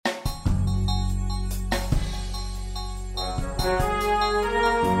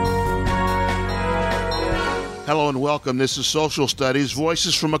Hello and welcome. This is Social Studies,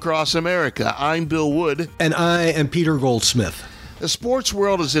 Voices from Across America. I'm Bill Wood. And I am Peter Goldsmith. The sports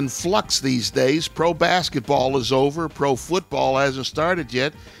world is in flux these days. Pro basketball is over. Pro football hasn't started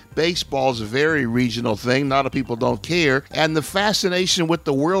yet. Baseball is a very regional thing. A lot of people don't care. And the fascination with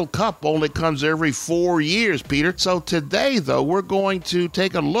the World Cup only comes every 4 years, Peter. So today, though, we're going to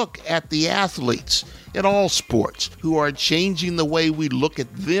take a look at the athletes in all sports who are changing the way we look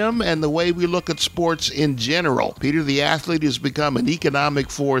at them and the way we look at sports in general. Peter, the athlete has become an economic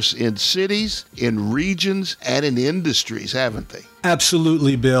force in cities, in regions, and in industries, haven't they?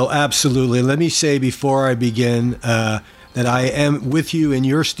 Absolutely, Bill. Absolutely. Let me say before I begin that I am with you in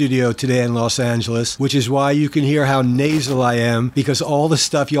your studio today in Los Angeles, which is why you can hear how nasal I am, because all the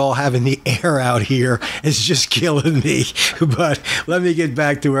stuff y'all have in the air out here is just killing me. But let me get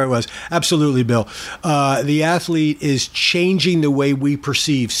back to where I was. Absolutely, Bill. The athlete is changing the way we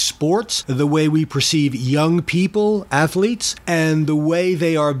perceive sports, the way we perceive young people, athletes, and the way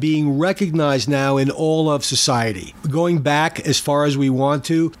they are being recognized now in all of society. Going back as far as we want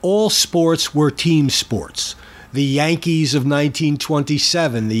to, all sports were team sports. The Yankees of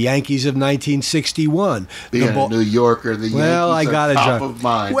 1927, the Yankees of 1961. Being a New Yorker, the Yankees are top of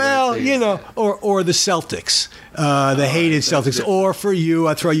mind. Well, you know, or the Celtics, the hated Celtics. Different. Or for you,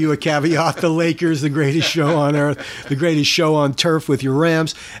 I throw you a caveat, the Lakers, the greatest show on earth, the greatest show on turf with your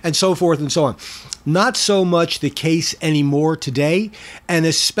Rams, and so forth and so on. Not so much the case anymore today, and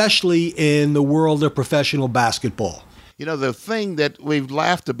especially in the world of professional basketball. You know, the thing that we've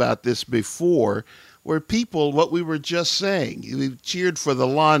laughed about this before were people, what we were just saying. We cheered for the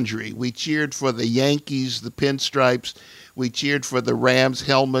laundry. We cheered for the Yankees, the pinstripes. We cheered for the Rams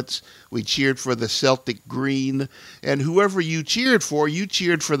helmets. We cheered for the Celtic green. And whoever you cheered for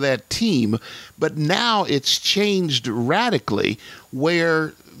that team. But now it's changed radically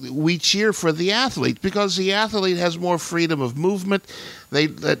where we cheer for the athlete because the athlete has more freedom of movement.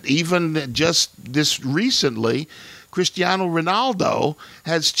 Even just this recently, Cristiano Ronaldo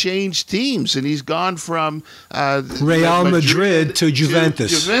has changed teams, and he's gone from Real Madrid to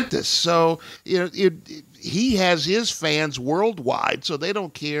Juventus. So he has his fans worldwide, so they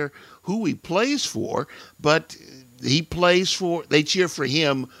don't care who he plays for, but they cheer for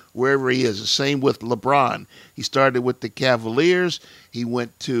him wherever he is. The same with LeBron. He started with the Cavaliers. He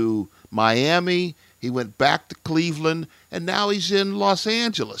went to Miami. He went back to Cleveland, and now he's in Los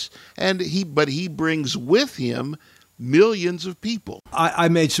Angeles. But he brings with him millions of people. I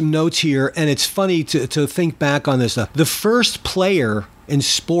made some notes here, and it's funny to think back on this stuff. The first player in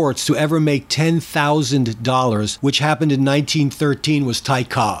sports to ever make $10,000, which happened in 1913, was Ty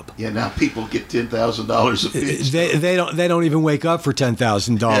Cobb. Yeah, now people get $10,000 a piece. They don't even wake up for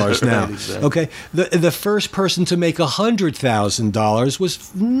 $10,000 now. Right, exactly. Okay, the first person to make $100,000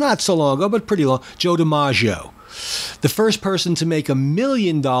 was not so long ago, but pretty long, Joe DiMaggio. The first person to make $1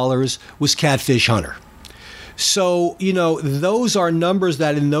 million was Catfish Hunter. So, those are numbers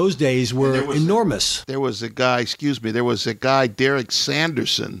that in those days were enormous. There was a guy, Derek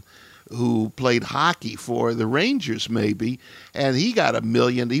Sanderson, who played hockey for the Rangers maybe, and he got $1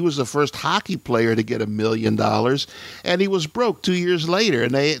 million. He was the first hockey player to get $1 million, and he was broke 2 years later.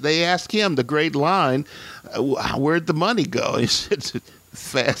 And they asked him the great line, where'd the money go? He said,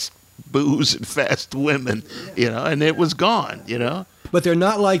 fast booze and fast women, and it was gone, But they're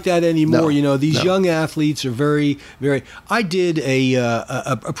not like that anymore. These young athletes are very, very. I did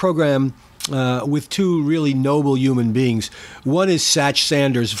a program with two really noble human beings. One is Satch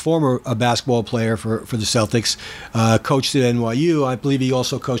Sanders, former basketball player for the Celtics, coached at NYU. I believe he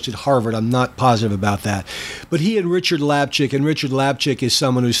also coached at Harvard. I'm not positive about that. But he and Richard Lapchick, and Richard Lapchick is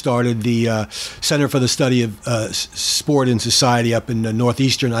someone who started the Center for the Study of Sport and Society up in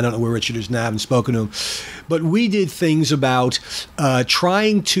Northeastern. I don't know where Richard is now. I haven't spoken to him. But we did things about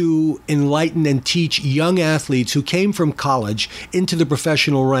trying to enlighten and teach young athletes who came from college into the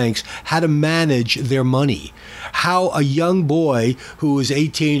professional ranks how to manage their money. How a young boy who is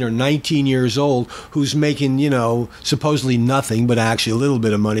 18 or 19 years old, who's making, supposedly nothing, but actually a little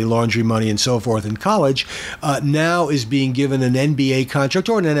bit of money, laundry money and so forth in college, now is being given an NBA contract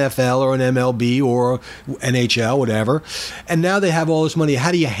or an NFL or an MLB or NHL, whatever. And now they have all this money.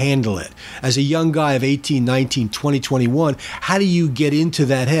 How do you handle it? As a young guy of 18, 19, 20, 21, how do you get into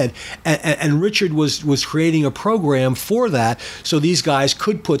that head? And Richard was creating a program for that so these guys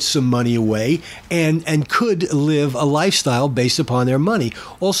could put some money away and could live a lifestyle based upon their money.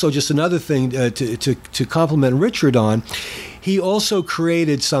 Also, just another thing to compliment Richard on, he also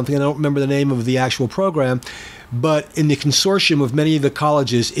created something, I don't remember the name of the actual program, but in the consortium of many of the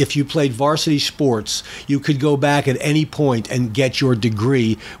colleges, if you played varsity sports, you could go back at any point and get your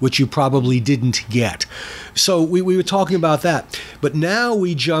degree, which you probably didn't get. So we were talking about that. But now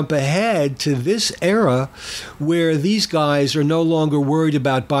we jump ahead to this era where these guys are no longer worried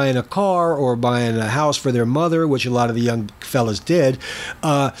about buying a car or buying a house for their mother, which a lot of the young fellas did.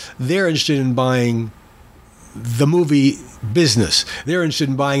 They're interested in buying the movie business. They're interested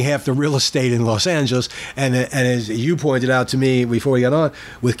in buying half the real estate in Los Angeles. And as you pointed out to me before we got on,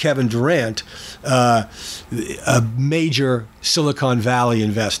 with Kevin Durant, a major Silicon Valley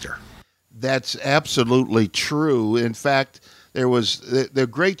investor. That's absolutely true. In fact, there was the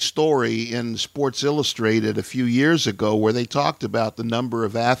great story in Sports Illustrated a few years ago where they talked about the number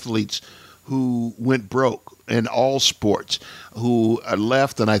of athletes who went broke in all sports, who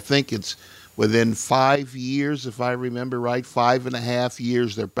left, and I think it's within 5 years, if I remember right, 5.5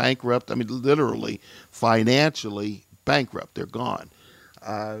 years, they're bankrupt. I mean, literally, financially bankrupt. They're gone.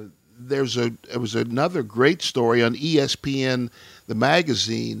 There was another great story on ESPN, the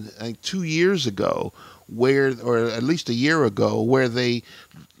magazine, I think 2 years ago, or at least a year ago, where they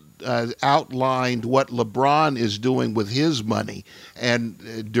outlined what LeBron is doing with his money,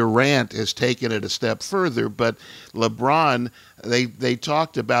 and Durant has taken it a step further. But LeBron, they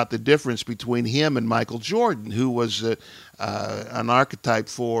talked about the difference between him and Michael Jordan, who was an archetype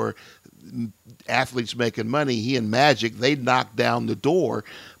for athletes making money. He and Magic, they knocked down the door.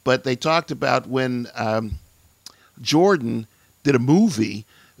 But they talked about when Jordan did a movie.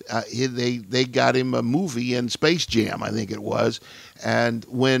 They got him a movie in Space Jam, I think it was. And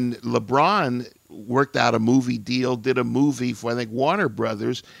when LeBron worked out a movie deal, did a movie for, I think, Warner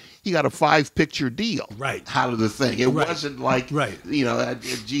Brothers, he got a 5-picture deal out of the thing. It wasn't like,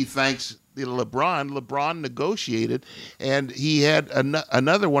 gee, thanks LeBron. LeBron negotiated, and he had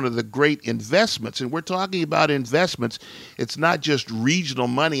another one of the great investments. And we're talking about investments. It's not just regional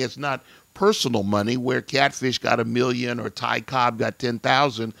money. It's not personal money where Catfish got $1 million or Ty Cobb got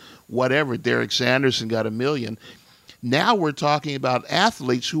 10,000, whatever. Derek Sanderson got $1 million. Now we're talking about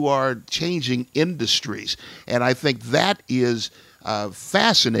athletes who are changing industries, and I think that is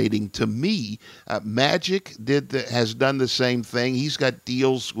fascinating to me. Magic has done the same thing. He's got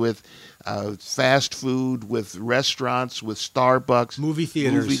deals with fast food, with restaurants, with Starbucks, movie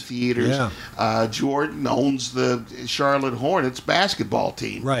theaters. Yeah. Jordan owns the Charlotte Hornets basketball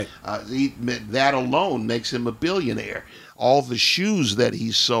team. Right. That alone makes him a billionaire. All the shoes that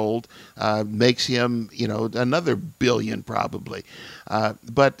he's sold makes him, another billion probably.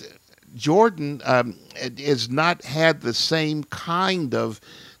 But Jordan has not had the same kind of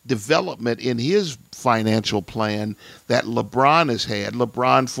development in his financial plan that LeBron has had.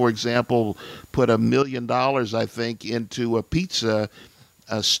 LeBron, for example, put $1 million, I think, into a pizza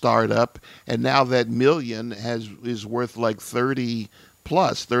startup, and now that million is worth like 30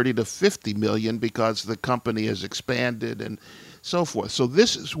 to 50 million because the company has expanded and so forth. So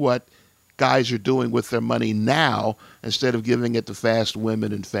this is what guys are doing with their money now instead of giving it to fast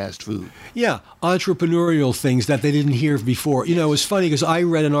women and fast food. Yeah, entrepreneurial things that they didn't hear before. It was funny because I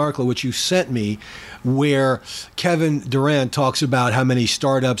read an article which you sent me where Kevin Durant talks about how many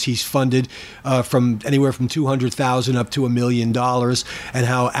startups he's funded from anywhere from $200,000 up to $1 million, and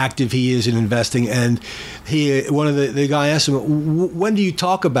how active he is in investing. And one of the guy asked him, when do you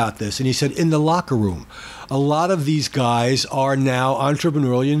talk about this? And he said, in the locker room. A lot of these guys are now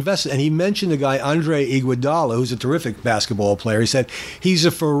entrepreneurial investors. And he mentioned the guy, Andre Iguodala, who's a terrific basketball player. He said he's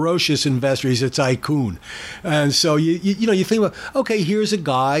a ferocious investor. He's a tycoon. And so, you think about, okay, here's a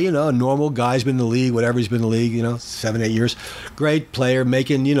guy, a normal guy. He's been in the league, whatever, he's been in the league, 7-8 years. Great player,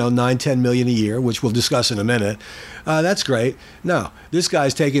 making, $9-10 million a year, which we'll discuss in a minute. That's great. No, this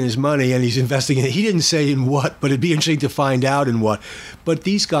guy's taking his money and he's investing in it. He didn't say in what, but it'd be interesting to find out in what. But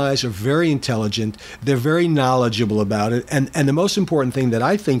these guys are very intelligent. They're very knowledgeable about it. And the most important thing that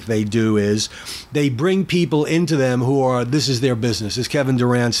I think they do is they bring people into them who this is their business. As Kevin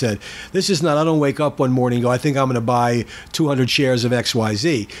Durant said, this is not, I don't wake up one morning and go, I think I'm going to buy 200 shares of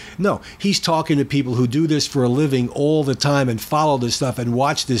XYZ. No, he's talking to people who do this for a living all the time and follow this stuff and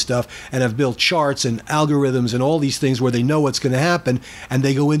watch this stuff and have built charts and algorithms and all these things where they know what's going to happen and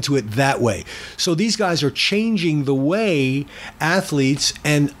they go into it that way. So these guys are changing the way athletes,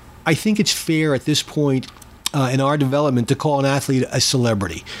 and I think it's fair at this point in our development to call an athlete a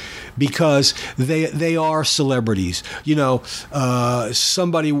celebrity, because they are celebrities.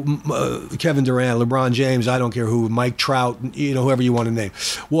 Somebody, Kevin Durant, LeBron James, I don't care who, Mike Trout, whoever you want to name,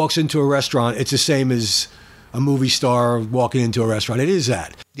 walks into a restaurant, it's the same as a movie star walking into a restaurant. It is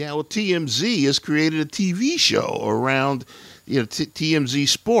that. Yeah, well, TMZ has created a TV show around TMZ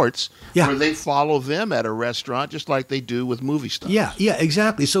Sports, Yeah. where they follow them at a restaurant just like they do with movie stars. Yeah,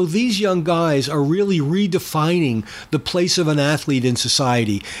 exactly. So these young guys are really redefining the place of an athlete in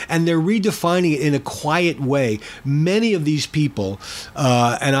society, and they're redefining it in a quiet way. Many of these people,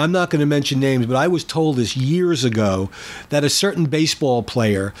 and I'm not going to mention names, but I was told this years ago, that a certain baseball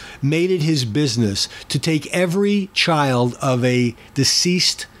player made it his business to take every child of a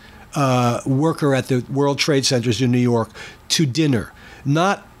deceased worker at the World Trade Centers in New York to dinner,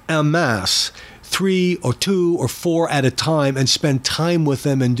 not en masse, 3 or 2 or 4 at a time, and spend time with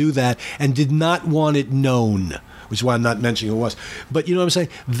them and do that, and did not want it known, which is why I'm not mentioning who it was. But you know what I'm saying?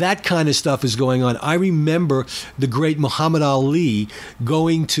 That kind of stuff is going on. I remember the great Muhammad Ali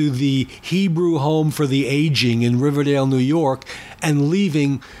going to the Hebrew Home for the Aging in Riverdale, New York, and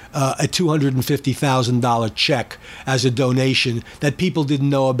leaving a $250,000 check as a donation that people didn't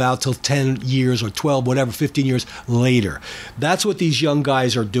know about till 10 years or 12, whatever, 15 years later. That's what these young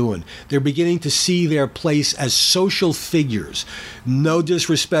guys are doing. They're beginning to see their place as social figures. No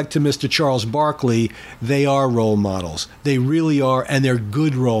disrespect to Mr. Charles Barkley, they are role models. They really are, and they're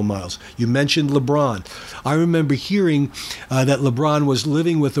good role models. You mentioned LeBron. I remember hearing that LeBron was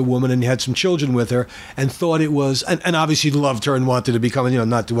living with a woman and had some children with her, and thought it was, and obviously loved her and wanted to become,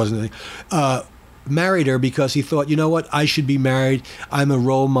 married her because he thought, you know what, I should be married. I'm a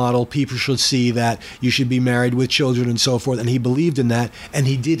role model. People should see that you should be married with children and so forth. And he believed in that, and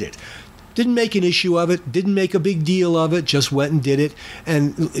he did it. Didn't make an issue of it, didn't make a big deal of it, just went and did it.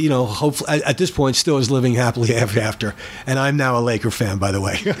 And, hopefully at this point still is living happily ever after. And I'm now a Laker fan, by the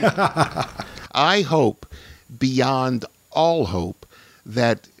way. I hope, beyond all hope,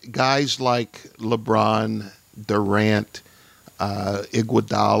 that guys like LeBron, Durant,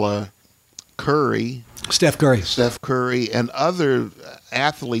 Iguodala, Curry, Steph Curry, and other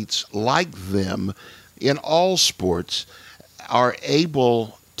athletes like them in all sports are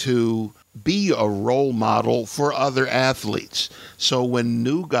able to be a role model for other athletes. So when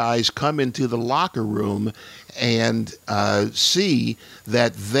new guys come into the locker room and see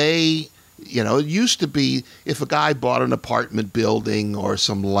that they, it used to be if a guy bought an apartment building or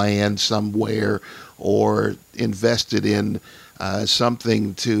some land somewhere or invested in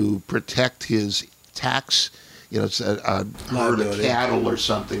something to protect his tax, a herd of cattle or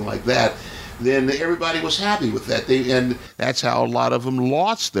something like that, then everybody was happy with that. And that's how a lot of them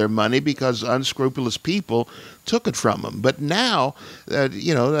lost their money, because unscrupulous people took it from them. But now,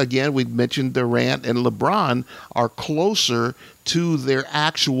 again, we mentioned Durant and LeBron are closer to their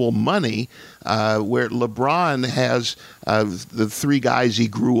actual money, where LeBron has the 3 guys he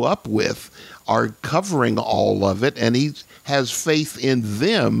grew up with are covering all of it, and he has faith in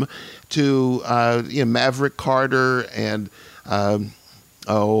them to Maverick Carter and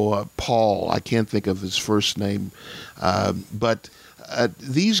Paul. I can't think of his first name, but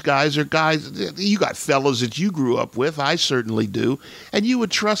these guys are guys. You got fellows that you grew up with. I certainly do, and you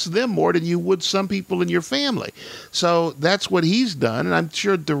would trust them more than you would some people in your family. So that's what he's done, and I'm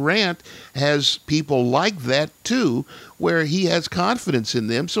sure Durant has people like that too, where he has confidence in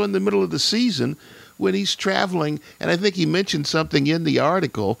them. So in the middle of the season, when he's traveling, and I think he mentioned something in the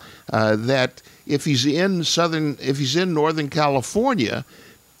article that if he's in Northern California,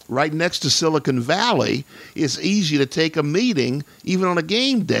 right next to Silicon Valley, it's easy to take a meeting even on a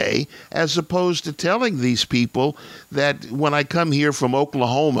game day, as opposed to telling these people that when I come here from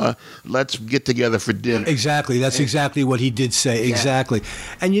Oklahoma, let's get together for dinner. Exactly. That's exactly what he did say. Yeah. Exactly.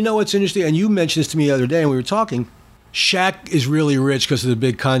 And you know what's interesting, and you mentioned this to me the other day, and we were talking, Shaq is really rich because of the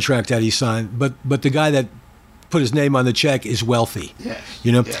big contract that he signed, but the guy that put his name on the check is wealthy. Yes.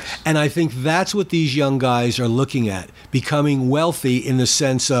 Yes. And I think that's what these young guys are looking at, becoming wealthy in the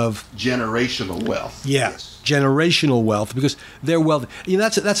sense of generational wealth. Yes. Generational wealth, because they're wealthy.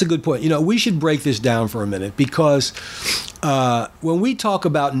 That's a good point. We should break this down for a minute, because when we talk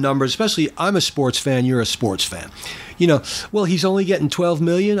about numbers, especially I'm a sports fan, you're a sports fan. Well, he's only getting $12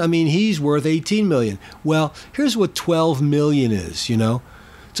 million. I mean, he's worth $18 million. Well, here's what $12 million is.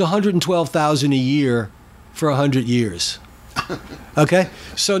 It's $112,000 a year for 100 years. Okay?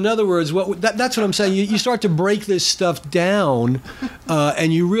 So in other words, that's what I'm saying. You start to break this stuff down,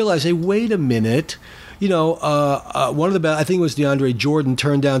 and you realize, hey, wait a minute. One of the best, I think it was DeAndre Jordan,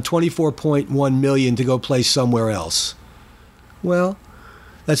 turned down $24.1 million to go play somewhere else. Well,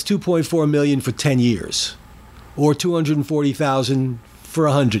 that's $2.4 million for 10 years, or $240,000 for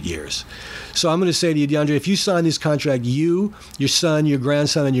 100 years. So I'm going to say to you, DeAndre, if you sign this contract, you, your son, your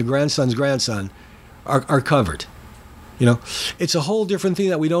grandson, and your grandson's grandson are covered. It's a whole different thing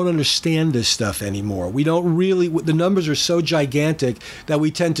that we don't understand this stuff anymore. We don't really, the numbers are so gigantic that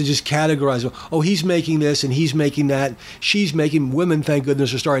we tend to just categorize, oh, he's making this and he's making that. She's making, women, thank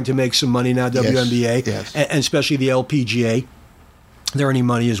goodness, are starting to make some money now, WNBA, yes. And especially the LPGA. They're earning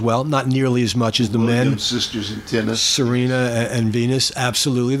money as well, not nearly as much as the men. Sisters in tennis. Serena and Venus,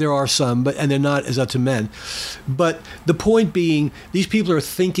 absolutely. There are some, and they're not as up to men. But the point being, these people are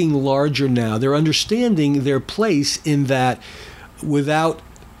thinking larger now. They're understanding their place in that without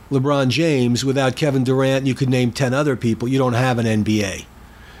LeBron James, without Kevin Durant, you could name 10 other people, you don't have an NBA.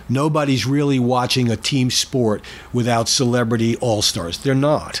 Nobody's really watching a team sport without celebrity all-stars. They're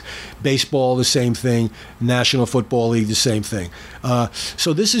not. Baseball, the same thing. National Football League, the same thing.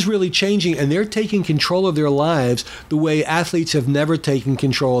 So this is really changing, and they're taking control of their lives the way athletes have never taken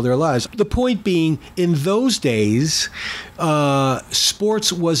control of their lives. The point being, in those days,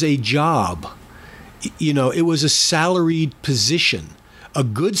 sports was a job. It was a salaried position, a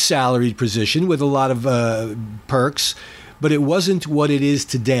good salaried position with a lot of perks, but it wasn't what it is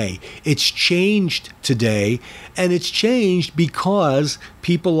today. It's changed today, and it's changed because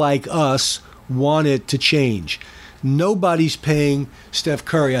people like us want it to change. Nobody's paying Steph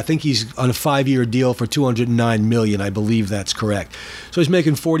Curry. I think he's on a 5-year deal for $209 million. I believe that's correct. So he's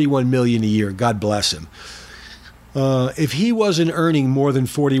making $41 million a year. God bless him. If he wasn't earning more than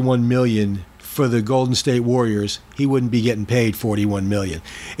 $41 million for the Golden State Warriors, he wouldn't be getting paid $41 million.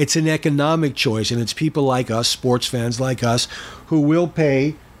 It's an economic choice, and it's people like us, sports fans like us, who will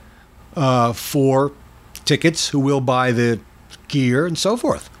pay for tickets, who will buy the gear, and so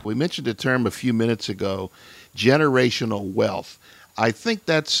forth. We mentioned a term a few minutes ago, generational wealth. I think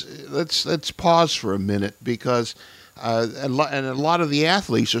let's pause for a minute, because and a lot of the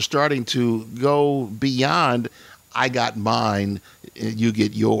athletes are starting to go beyond I got mine, you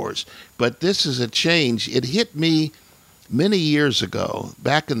get yours. But this is a change. It hit me many years ago,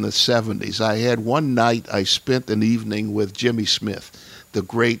 back in the 70s. I had one night I spent an evening with Jimmy Smith, the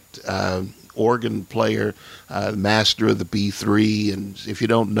great organ player, master of the B3. And if you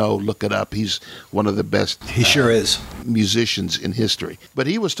don't know, look it up. He's one of the best he sure is musicians in history. But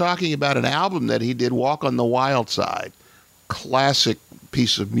he was talking about an album that he did, Walk on the Wild Side, classic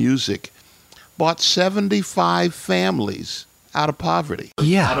piece of music. Bought 75 families out of poverty.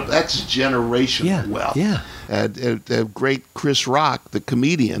 Yeah. That's generational wealth. Yeah. The great Chris Rock, the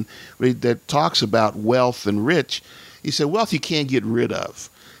comedian, that talks about wealth and rich, he said, wealth you can't get rid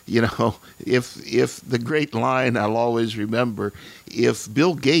of. If the great line I'll always remember, if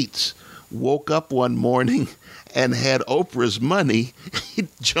Bill Gates woke up one morning and had Oprah's money, he'd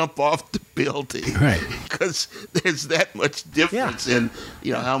jump off the building. Right. Because there's that much difference in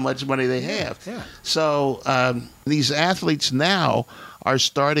how much money they have. Yeah. So these athletes now are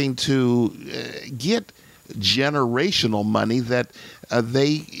starting to get generational money that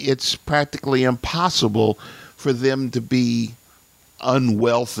it's practically impossible for them to be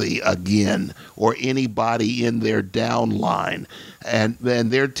unwealthy again, or anybody in their downline, and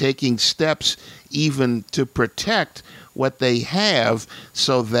they're taking steps even to protect what they have,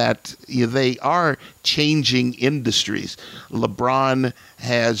 so that they are changing industries. LeBron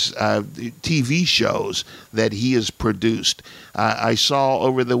has TV shows that he has produced. I saw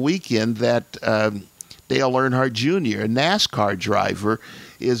over the weekend that Dale Earnhardt Jr., a NASCAR driver,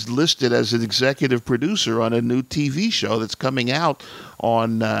 is listed as an executive producer on a new TV show that's coming out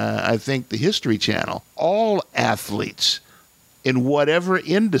on, I think, the History Channel. All athletes in whatever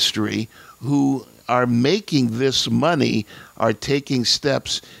industry who are making this money are taking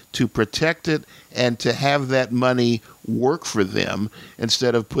steps to protect it and to have that money work for them,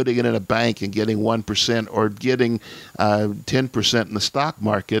 instead of putting it in a bank and getting 1% or getting 10% in the stock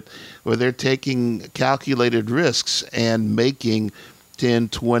market, where they're taking calculated risks and making 10,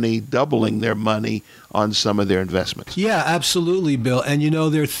 20, doubling their money on some of their investments. Yeah, absolutely, Bill. And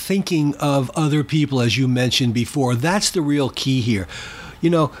they're thinking of other people, as you mentioned before. That's the real key here.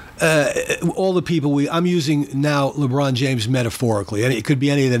 All the people I'm using now LeBron James metaphorically, and it could be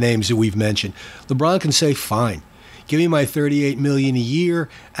any of the names that we've mentioned. LeBron can say, fine, give me my $38 million a year,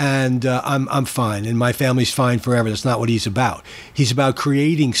 and I'm fine, and my family's fine forever. That's not what he's about. He's about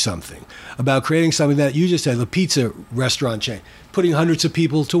creating something that you just said, the pizza restaurant chain. putting hundreds of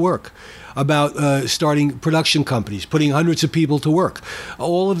people to work, about starting production companies, putting hundreds of people to work.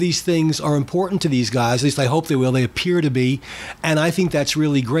 All of these things are important to these guys. At least I hope they will. They appear to be. And I think that's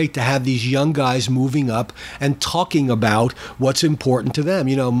really great to have these young guys moving up and talking about what's important to them.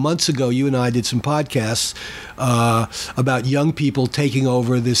 You know, months ago, you and I did some podcasts about young people taking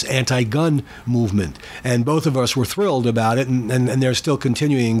over this anti-gun movement. And both of us were thrilled about it, and they're still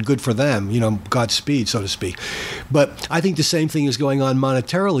continuing. Good for them, you know, Godspeed, so to speak. But I think the same thing is going on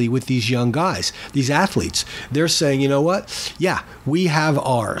monetarily with these young guys, these athletes. They're saying, you know what? Yeah, we have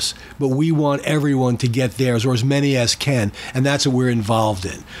ours, but we want everyone to get theirs, or as many as can, and that's what we're involved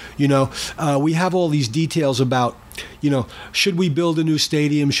in. You know, we have all these details about, you know, should we build a new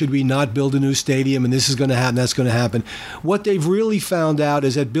stadium? Should we not build a new stadium? And this is going to happen, that's going to happen. What they've really found out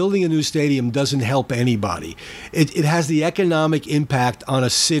is that building a new stadium doesn't help anybody. It has the economic impact on a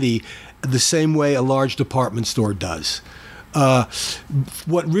city the same way a large department store does.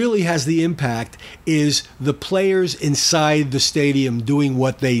 What really has the impact is the players inside the stadium doing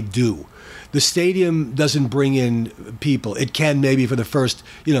what they do. The stadium doesn't bring in people. It can maybe for the first,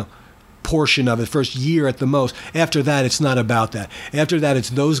 you know, portion of it, first year at the most. After that, it's not about that. After that, it's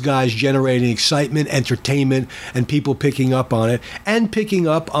those guys generating excitement, entertainment, and people picking up on it, and picking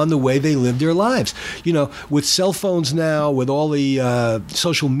up on the way they live their lives. You know, with cell phones now, with all the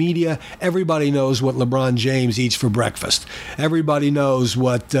social media, everybody knows what LeBron James eats for breakfast. Everybody knows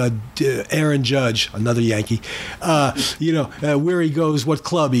what Aaron Judge, another Yankee, where he goes, what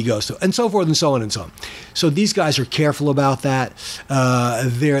club he goes to, and so forth and so on and so on. So these guys are careful about that.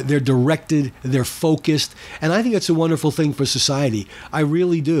 They're directed, they're focused, and I think it's a wonderful thing for society. I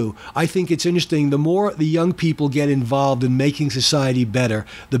really do. I think it's interesting. The more the young people get involved in making society better,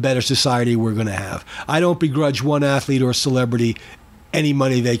 the better society we're going to have. I don't begrudge one athlete or celebrity any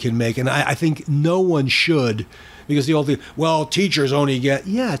money they can make, and I think no one should, because the old thing, well, teachers only get,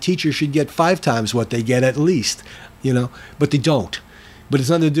 yeah, teachers should get 5 times what they get at least, you know, but they don't. But it's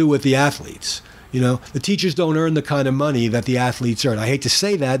nothing to do with the athletes. You know, the teachers don't earn the kind of money that the athletes earn. I hate to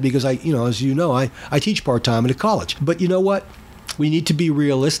say that because I teach part-time at a college. But you know what? We need to be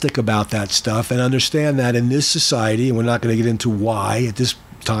realistic about that stuff and understand that in this society, and we're not going to get into why at this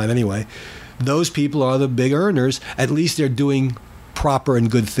time anyway, those people are the big earners. At least they're doing proper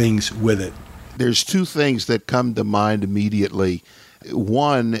and good things with it. There's 2 things that come to mind immediately.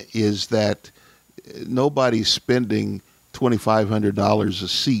 One is that nobody's spending $2,500 a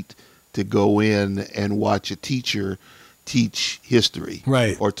seat to go in and watch a teacher teach history,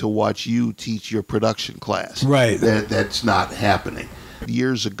 right, or to watch you teach your production class. Right. That's not happening.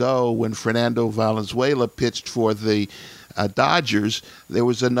 Years ago, when Fernando Valenzuela pitched for the Dodgers, there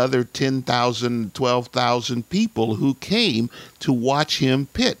was another 10,000, 12,000 people who came to watch him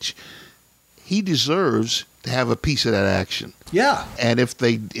pitch. He deserves to have a piece of that action. Yeah. And if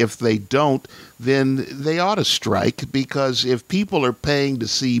they don't, then they ought to strike, because if people are paying to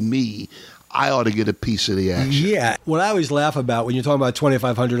see me, I ought to get a piece of the action. Yeah. What I always laugh about when you're talking about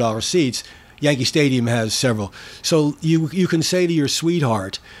 $2,500 seats, Yankee Stadium has several. So you can say to your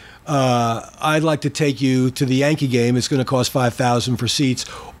sweetheart, I'd like to take you to the Yankee game. It's going to cost $5,000 for seats,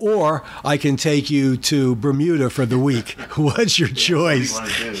 or I can take you to Bermuda for the week. What's your choice?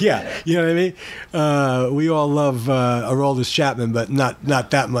 Yeah, you know what I mean. We all love Aroldis Chapman, but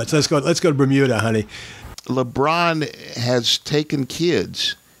not that much. Let's go to Bermuda, honey. LeBron has taken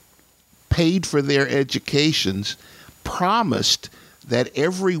kids, paid for their educations, promised that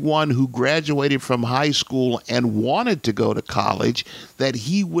everyone who graduated from high school and wanted to go to college, that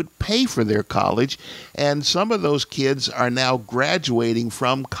he would pay for their college. And some of those kids are now graduating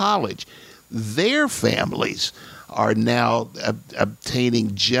from college. Their families are now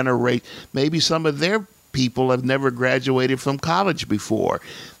obtaining maybe some of their people have never graduated from college before.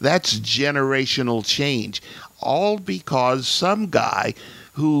 That's generational change, all because some guy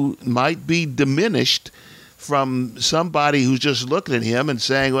who might be diminished from somebody who's just looking at him and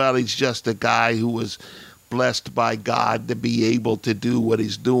saying, well, he's just a guy who was blessed by God to be able to do what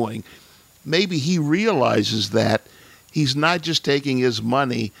he's doing. Maybe he realizes that he's not just taking his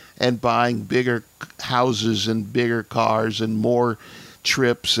money and buying bigger houses and bigger cars and more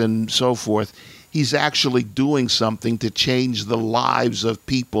trips and so forth. He's actually doing something to change the lives of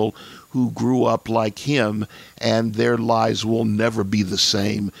people who grew up like him, and their lives will never be the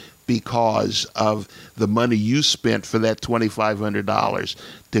same because of the money you spent for that $2,500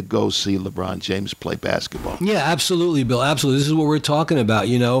 to go see LeBron James play basketball. Yeah, absolutely, Bill. Absolutely. This is what we're talking about,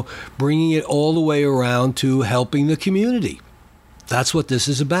 bringing it all the way around to helping the community. That's what this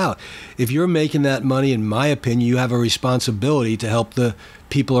is about. If you're making that money, in my opinion, you have a responsibility to help the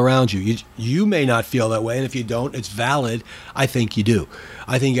people around you. You may not feel that way, and if you don't, it's valid. I think you do.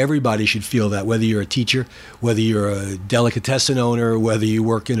 I think everybody should feel that, whether you're a teacher, whether you're a delicatessen owner, whether you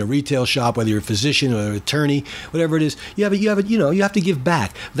work in a retail shop, whether you're a physician or an attorney, whatever it is. You have to give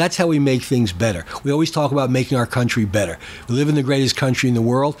back. That's how we make things better. We always talk about making our country better. We live in the greatest country in the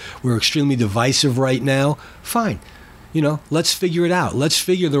world. We're extremely divisive right now. Fine. Let's figure it out. Let's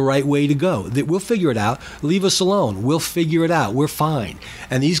figure the right way to go. We'll figure it out. Leave us alone. We'll figure it out. We're fine.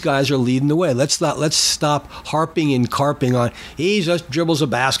 And these guys are leading the way. Let's stop harping and carping on, he just dribbles a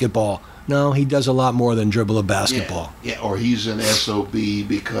basketball. No, he does a lot more than dribble a basketball. Yeah, or he's an SOB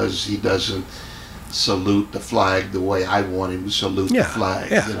because he doesn't salute the flag the way I want him to salute the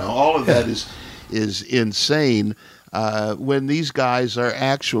flag. Yeah. All of that is insane when these guys are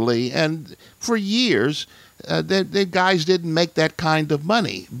actually, and for years, the guys didn't make that kind of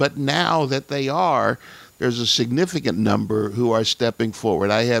money. But now that they are, there's a significant number who are stepping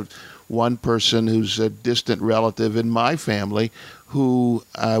forward. I have one person who's a distant relative in my family who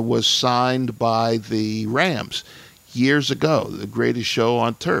was signed by the Rams years ago, the greatest show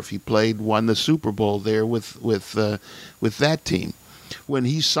on turf. He won the Super Bowl there with that team. When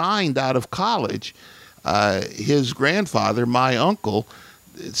he signed out of college, his grandfather, my uncle,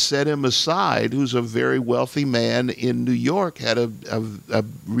 set him aside, who's a very wealthy man in New York, had a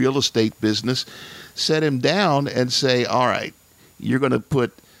real estate business, set him down and say, all right, you're going to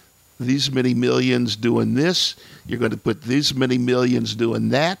put these many millions doing this, you're going to put these many millions doing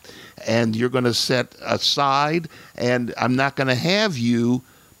that, and you're going to set aside, and I'm not going to have you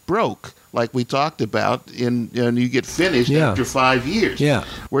broke, like we talked about, and you get finished after 5 years. Yeah.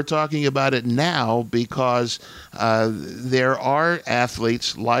 We're talking about it now because there are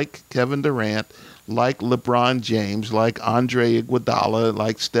athletes like Kevin Durant, like LeBron James, like Andre Iguodala,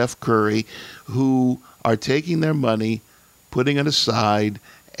 like Steph Curry, who are taking their money, putting it aside,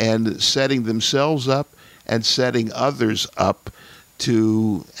 and setting themselves up and setting others up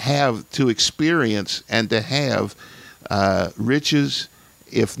to experience and to have riches,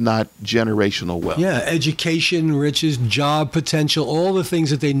 if not generational wealth. Yeah, education, riches, job potential, all the things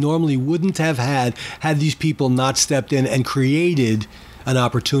that they normally wouldn't have had these people not stepped in and created an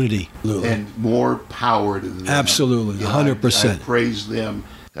opportunity. And more power to them. Absolutely, 100%. I praise them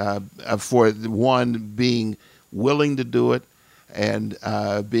for, one, being willing to do it and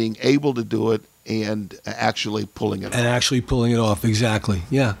being able to do it and actually pulling it off. And actually pulling it off, exactly.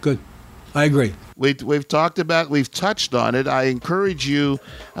 Yeah, good. I agree. We've touched on it. I encourage you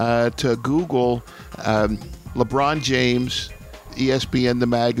to Google LeBron James, ESPN, the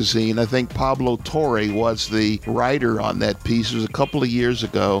magazine. I think Pablo Torre was the writer on that piece. It was a couple of years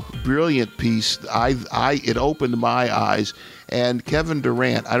ago. Brilliant piece. It opened my eyes. And Kevin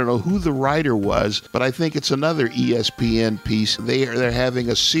Durant, I don't know who the writer was, but I think it's another ESPN piece. They're having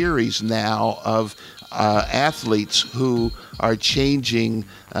a series now of athletes who are changing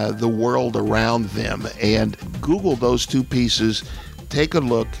the world around them. And Google those two pieces, take a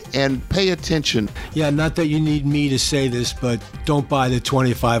look, and pay attention. Yeah, not that you need me to say this, but don't buy the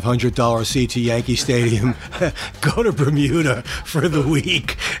 $2,500 seat to Yankee Stadium. Go to Bermuda for the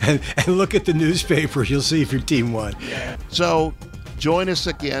week and look at the newspaper. You'll see if your team won. Yeah. So join us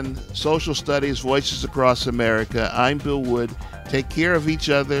again, Social Studies, Voices Across America. I'm Bill Wood. Take care of each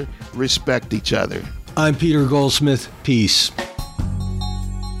other. Respect each other. I'm Peter Goldsmith. Peace.